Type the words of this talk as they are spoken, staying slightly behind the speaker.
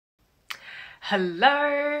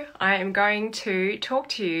Hello, I am going to talk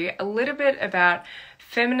to you a little bit about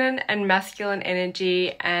feminine and masculine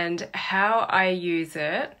energy and how I use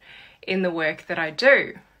it in the work that I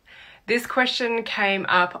do. This question came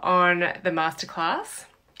up on the masterclass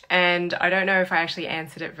and I don't know if I actually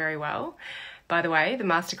answered it very well. By the way, the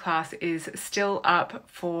masterclass is still up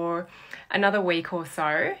for another week or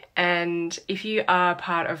so, and if you are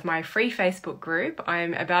part of my free Facebook group,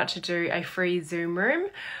 I'm about to do a free Zoom room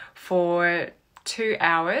for 2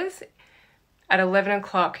 hours at 11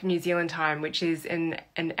 o'clock New Zealand time, which is in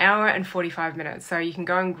an hour and 45 minutes. So you can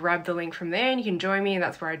go and grab the link from there and you can join me, and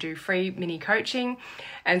that's where I do free mini coaching.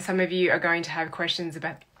 And some of you are going to have questions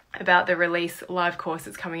about the release live course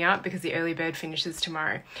that's coming up because the early bird finishes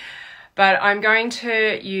tomorrow. But I'm going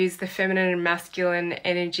to use the feminine and masculine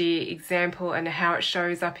energy example and how it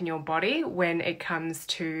shows up in your body when it comes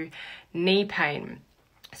to knee pain.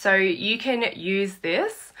 So you can use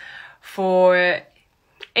this for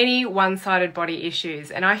any one-sided body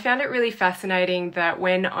issues. And I found it really fascinating that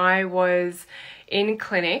when I was in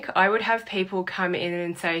clinic, I would have people come in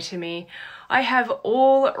and say to me, I have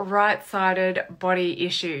all right-sided body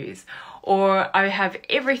issues, or I have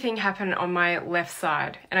everything happen on my left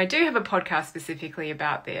side. And I do have a podcast specifically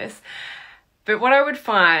about this. But what I would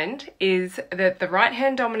find is that the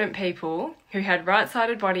right-hand dominant people who had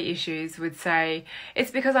right-sided body issues would say,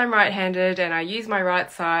 it's because I'm right-handed and I use my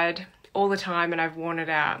right side all the time and I've worn it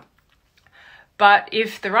out. But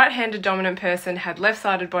if the right-handed dominant person had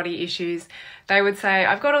left-sided body issues, they would say,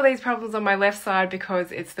 I've got all these problems on my left side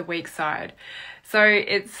because it's the weak side. So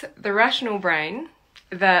it's the rational brain,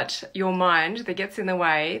 that your mind that gets in the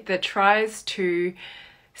way, that tries to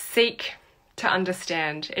seek to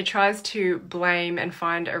understand. It tries to blame and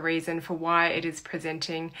find a reason for why it is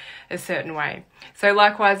presenting a certain way. So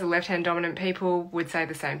likewise, the left-hand dominant people would say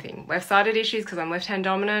the same thing. Left-sided issues because I'm left-hand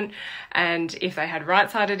dominant, and if they had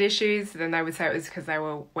right-sided issues, then they would say it was because they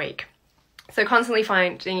were weak. So constantly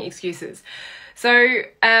finding excuses. So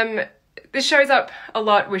this shows up a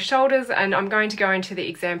lot with shoulders, and I'm going to go into the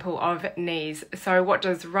example of knees. So what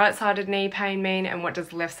does right-sided knee pain mean and what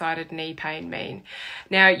does left-sided knee pain mean?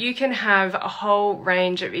 Now, you can have a whole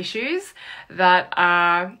range of issues that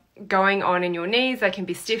are going on in your knees. They can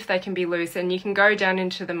be stiff, they can be loose, and you can go down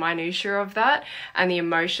into the minutiae of that and the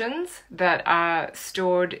emotions that are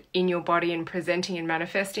stored in your body and presenting and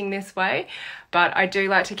manifesting this way. But I do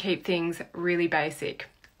like to keep things really basic.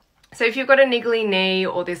 So if you've got a niggly knee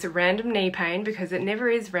or this random knee pain, because it never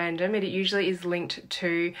is random, it usually is linked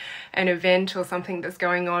to an event or something that's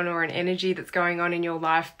going on or an energy that's going on in your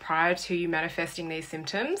life prior to you manifesting these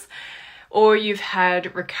symptoms, or you've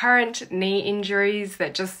had recurrent knee injuries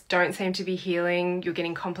that just don't seem to be healing, you're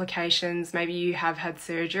getting complications, maybe you have had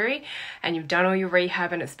surgery and you've done all your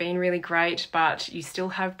rehab and it's been really great, but you still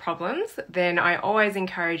have problems, then I always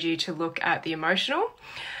encourage you to look at the emotional.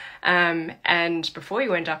 And before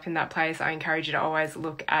you end up in that place, I encourage you to always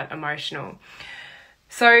look at emotional.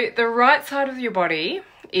 So the right side of your body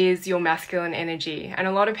is your masculine energy. And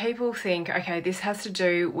a lot of people think, okay, this has to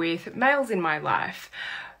do with males in my life.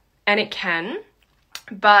 And it can,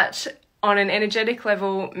 but on an energetic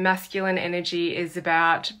level, masculine energy is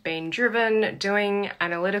about being driven, doing,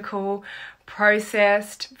 analytical,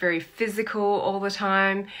 processed, very physical all the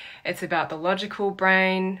time. It's about the logical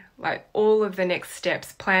brain, like all of the next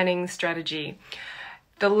steps, planning, strategy.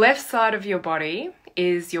 The left side of your body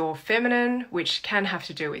is your feminine, which can have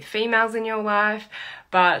to do with females in your life,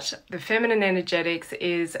 but the feminine energetics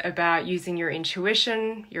is about using your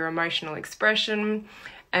intuition, your emotional expression,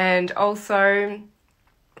 and also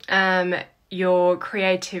your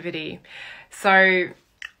creativity. So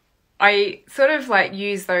I sort of like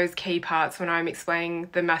use those key parts when I'm explaining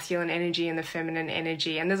the masculine energy and the feminine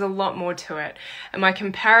energy, and there's a lot more to it. And my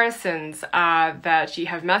comparisons are that you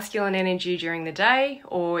have masculine energy during the day,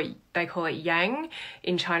 or they call it yang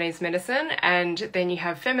in Chinese medicine, and then you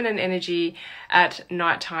have feminine energy at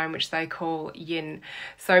nighttime, which they call yin.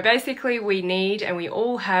 So basically we need, and we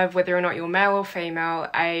all have, whether or not you're male or female,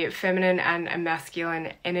 a feminine and a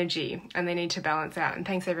masculine energy, and they need to balance out. And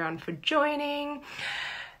thanks everyone for joining.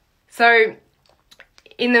 So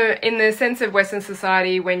in the sense of Western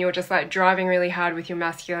society, when you're just like driving really hard with your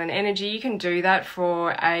masculine energy, you can do that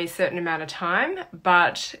for a certain amount of time,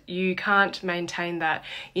 but you can't maintain that.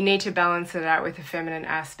 You need to balance it out with a feminine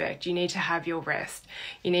aspect. You need to have your rest,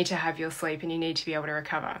 you need to have your sleep, and you need to be able to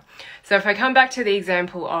recover. So if I come back to the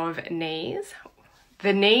example of knees,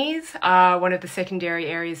 the knees are one of the secondary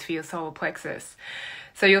areas for your solar plexus.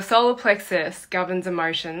 So your solar plexus governs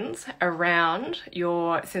emotions around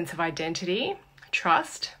your sense of identity,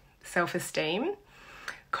 trust, self-esteem,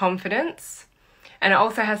 confidence, And it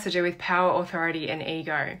also has to do with power, authority, and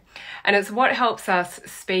ego. And it's what helps us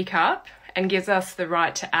speak up and gives us the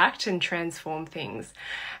right to act and transform things.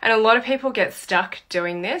 And a lot of people get stuck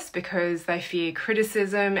doing this because they fear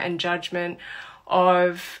criticism and judgment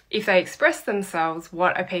of, if they express themselves,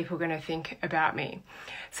 what are people going to think about me?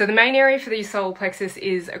 So the main area for the solar plexus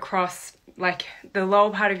is across like the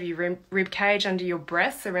lower part of your rib cage, under your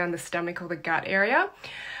breasts, around the stomach or the gut area.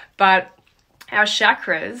 But our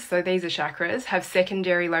chakras, so these are chakras, have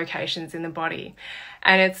secondary locations in the body.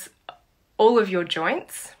 And it's all of your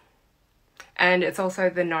joints, and it's also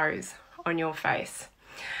the nose on your face.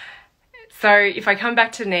 So if I come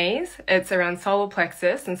back to knees, it's around solar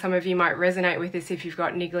plexus, and some of you might resonate with this if you've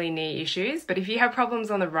got niggly knee issues. But if you have problems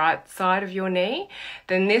on the right side of your knee,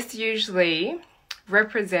 then this usually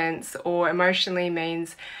represents or emotionally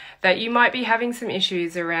means that you might be having some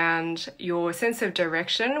issues around your sense of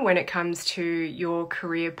direction when it comes to your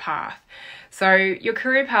career path. So your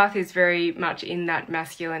career path is very much in that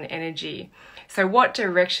masculine energy. So what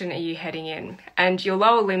direction are you heading in? And your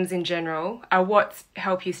lower limbs in general are what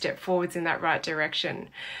help you step forwards in that right direction.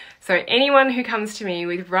 So anyone who comes to me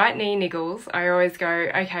with right knee niggles, I always go,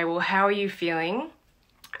 okay, well, how are you feeling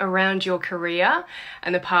around your career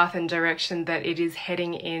and the path and direction that it is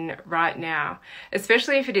heading in right now,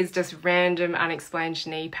 especially if it is just random unexplained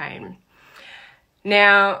knee pain.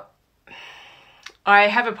 Now, I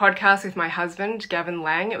have a podcast with my husband, Gavin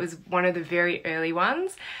Lang. It was one of the very early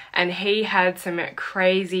ones, and he had some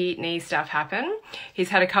crazy knee stuff happen. He's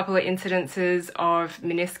had a couple of incidences of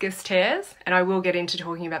meniscus tears, and I will get into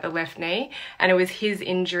talking about the left knee, and it was his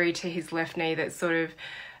injury to his left knee that sort of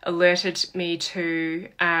alerted me to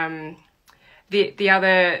the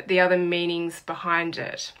other meanings behind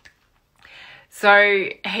it. So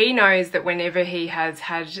he knows that whenever he has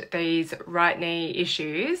had these right knee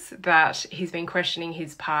issues, that he's been questioning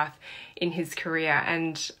his path in his career,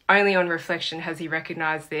 and only on reflection has he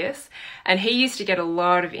recognized this. And he used to get a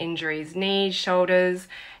lot of injuries, knees, shoulders,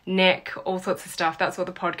 neck, all sorts of stuff. That's what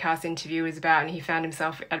the podcast interview is about. And he found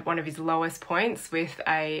himself at one of his lowest points with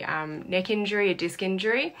a neck injury, a disc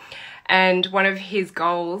injury. And one of his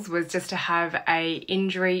goals was just to have a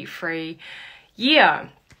injury-free year.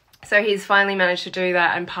 So he's finally managed to do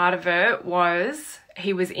that, and part of it was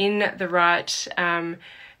he was in the right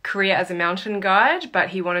career as a mountain guide, but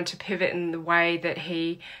he wanted to pivot in the way that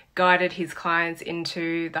he guided his clients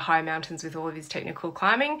into the high mountains with all of his technical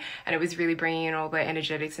climbing, and it was really bringing in all the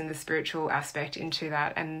energetics and the spiritual aspect into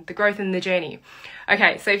that and the growth in the journey.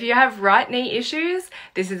 Okay, so if you have right knee issues,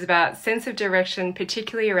 this is about sense of direction,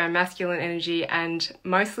 particularly around masculine energy and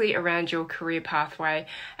mostly around your career pathway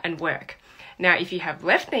and work. Now, if you have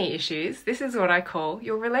left knee issues, this is what I call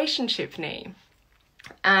your relationship knee.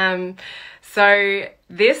 So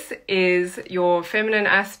this is your feminine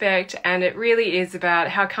aspect, and it really is about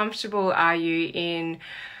how comfortable are you in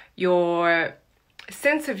your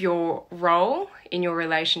sense of your role in your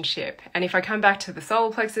relationship. And if I come back to the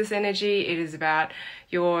solar plexus energy, it is about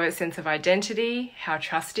your sense of identity, how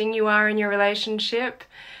trusting you are in your relationship.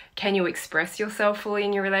 Can you express yourself fully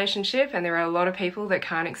in your relationship? And there are a lot of people that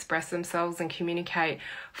can't express themselves and communicate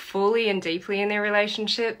fully and deeply in their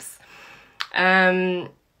relationships.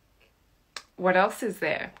 What else is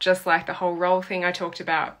there? Just like the whole role thing I talked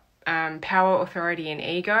about, power, authority, and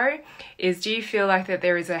ego, is do you feel like that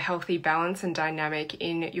there is a healthy balance and dynamic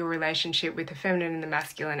in your relationship with the feminine and the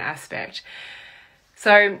masculine aspect?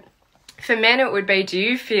 So for men, it would be, do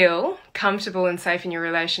you feel comfortable and safe in your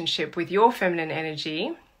relationship with your feminine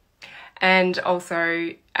energy? And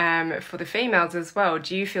also for the females as well,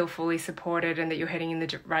 do you feel fully supported and that you're heading in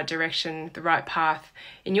the right direction, the right path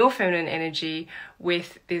in your feminine energy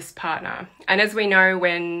with this partner? And as we know,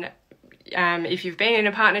 when if you've been in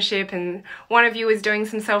a partnership and one of you is doing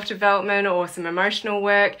some self-development or some emotional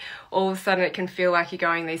work, all of a sudden it can feel like you're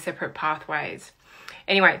going these separate pathways.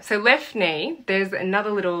 Anyway, so left knee, there's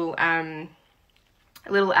another little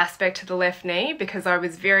aspect to the left knee, because I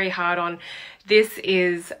was very hard on this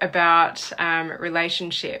is about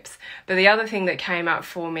relationships. But the other thing that came up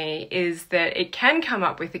for me is that it can come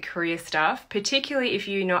up with the career stuff, particularly if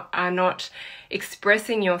you are not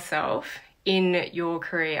expressing yourself in your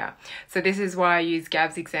career. So this is why I use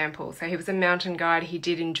Gav's example. So he was a mountain guide. He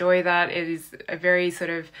did enjoy that. It is a very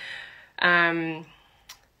sort of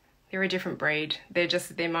they're a different breed. They're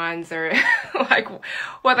just, their minds are like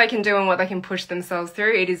what they can do and what they can push themselves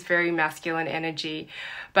through. It is very masculine energy.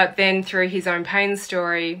 But then through his own pain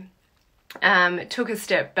story, took a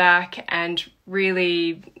step back and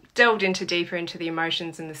really delved deeper into the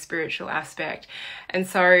emotions and the spiritual aspect. And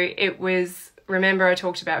so it was remember, I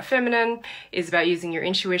talked about feminine is about using your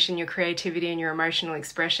intuition, your creativity, and your emotional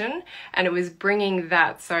expression. And it was bringing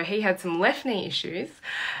that. So he had some left knee issues,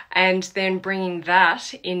 and then bringing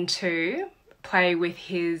that into play with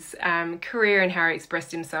his career and how he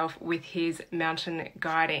expressed himself with his mountain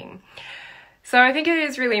guiding. So I think it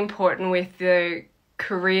is really important with the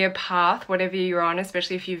career path, whatever you're on,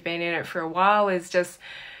 especially if you've been in it for a while, is just,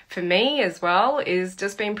 for me as well, is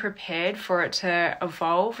just being prepared for it to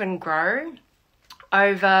evolve and grow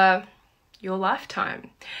over your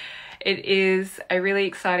lifetime. It is a really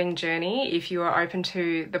exciting journey if you are open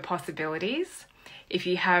to the possibilities. If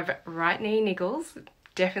you have right knee niggles,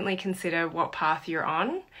 definitely consider what path you're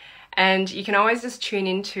on. And you can always just tune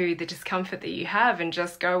into the discomfort that you have and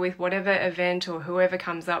just go with whatever event or whoever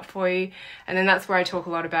comes up for you. And then that's where I talk a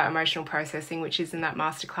lot about emotional processing, which is in that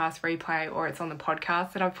masterclass replay, or it's on the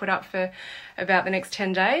podcast that I've put up for about the next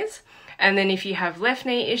 10 days. And then if you have left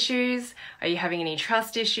knee issues, are you having any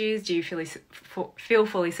trust issues? Do you feel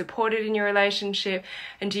fully supported in your relationship?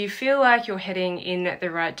 And do you feel like you're heading in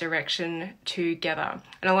the right direction together?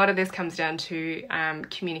 And a lot of this comes down to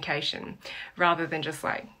communication rather than just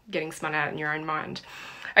like getting spun out in your own mind.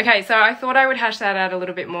 Okay, so I thought I would hash that out a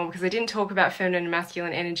little bit more because I didn't talk about feminine and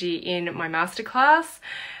masculine energy in my masterclass.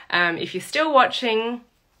 If you're still watching,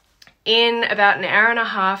 in about an hour and a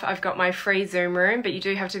half, I've got my free Zoom room, but you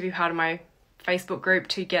do have to be part of my Facebook group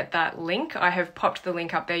to get that link. I have popped the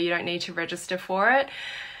link up there. You don't need to register for it.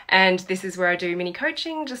 And this is where I do mini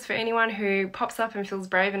coaching just for anyone who pops up and feels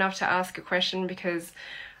brave enough to ask a question, because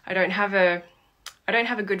I don't have a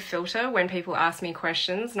good filter when people ask me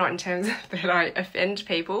questions, not in terms of that I offend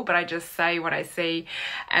people, but I just say what I see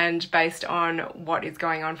and based on what is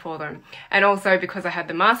going on for them. And also because I had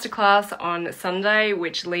the masterclass on Sunday,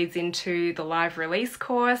 which leads into the live release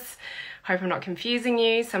course. Hope I'm not confusing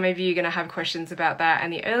you. Some of you are going to have questions about that,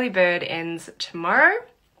 and the early bird ends tomorrow.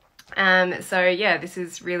 So yeah, this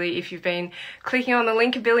is really, if you've been clicking on the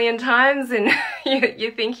link a billion times and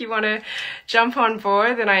you think you want to jump on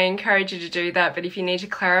board, then I encourage you to do that. But if you need to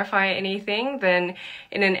clarify anything, then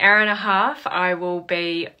in an hour and a half, I will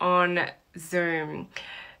be on Zoom.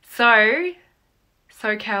 So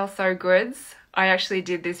Cal, so goods. I actually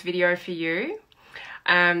did this video for you.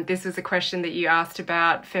 This was a question that you asked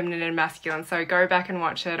about feminine and masculine. So go back and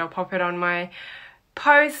watch it. I'll pop it on my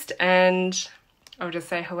post, and I'll just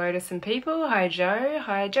say hello to some people. Hi Joe,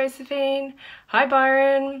 hi Josephine, hi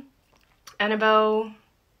Byron, Annabelle,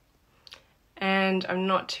 and I'm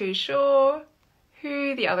not too sure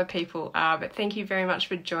who the other people are, but thank you very much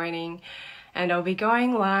for joining, and I'll be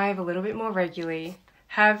going live a little bit more regularly.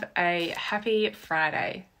 Have a happy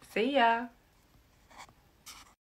Friday. See ya.